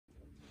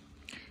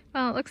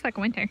Well, it looks like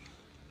winter.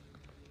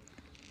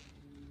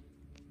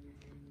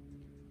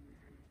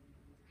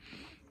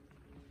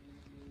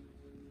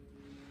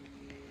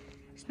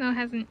 Snow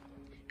hasn't,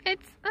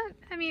 it's,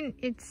 I mean,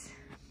 it's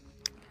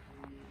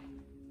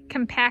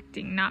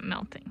compacting, not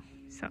melting.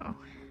 So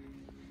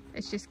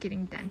it's just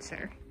getting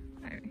denser.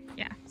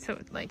 Yeah, so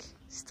like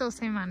still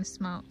same amount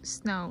of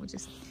snow,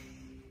 just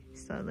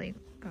slowly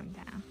going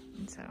down.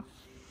 And so,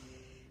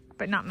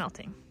 but not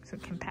melting, so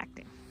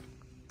compacting.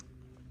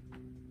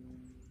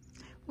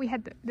 We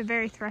had the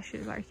very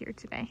thrushes are here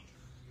today.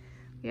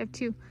 We have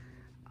two.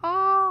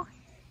 Oh,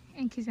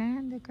 and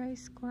Kazan the Gray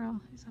Squirrel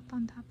is up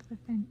on top of the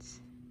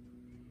fence.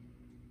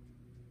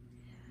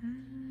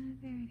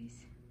 There it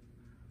is.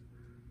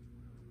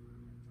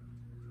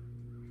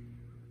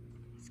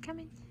 It's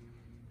coming.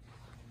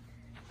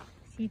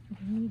 See if we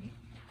can meet it.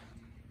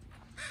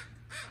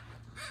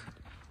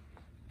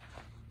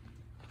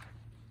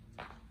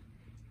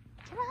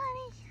 Come on,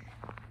 honey.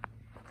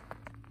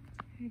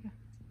 There you go.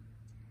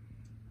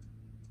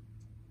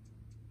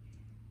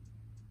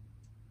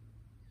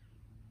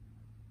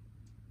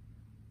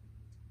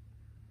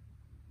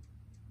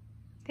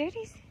 There it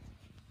is.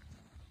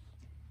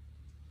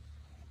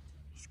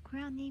 A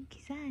squirrel named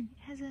Kazan.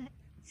 It has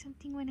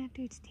something went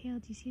after its tail.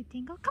 Do you see a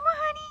thing? Oh, come on,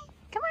 honey.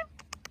 Come on.